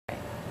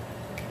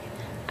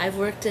I've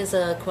worked as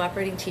a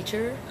cooperating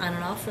teacher on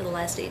and off for the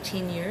last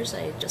 18 years.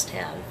 I just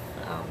have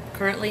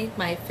currently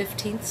my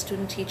 15th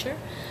student teacher.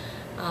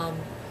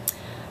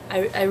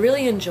 I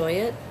really enjoy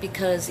it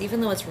because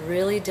even though it's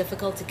really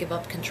difficult to give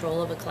up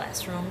control of a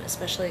classroom,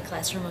 especially a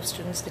classroom of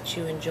students that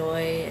you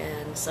enjoy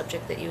and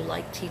subject that you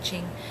like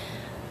teaching,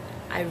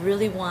 I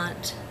really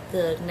want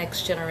the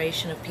next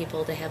generation of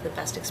people to have the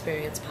best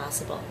experience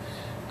possible.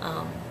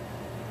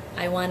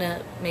 I want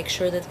to make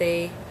sure that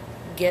they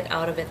get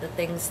out of it the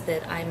things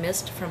that I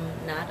missed from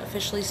not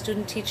officially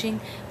student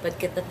teaching, but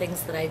get the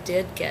things that I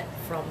did get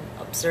from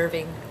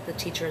observing the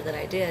teacher that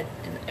I did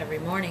every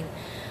morning.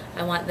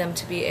 I want them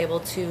to be able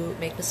to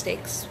make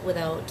mistakes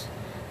without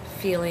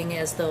feeling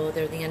as though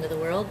they're the end of the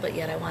world, but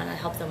yet I want to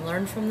help them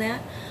learn from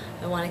that.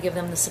 I want to give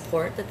them the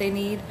support that they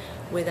need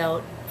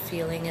without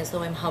feeling as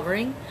though I'm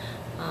hovering.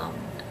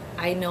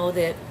 I know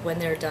that when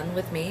they're done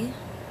with me,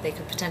 they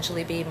could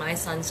potentially be my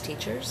son's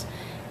teachers,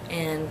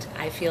 and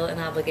I feel an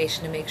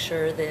obligation to make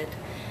sure that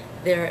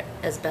they're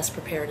as best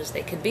prepared as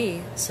they could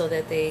be so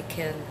that they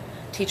can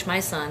teach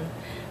my son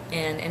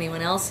and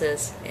anyone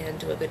else's and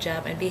do a good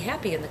job and be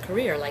happy in the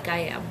career like I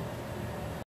am.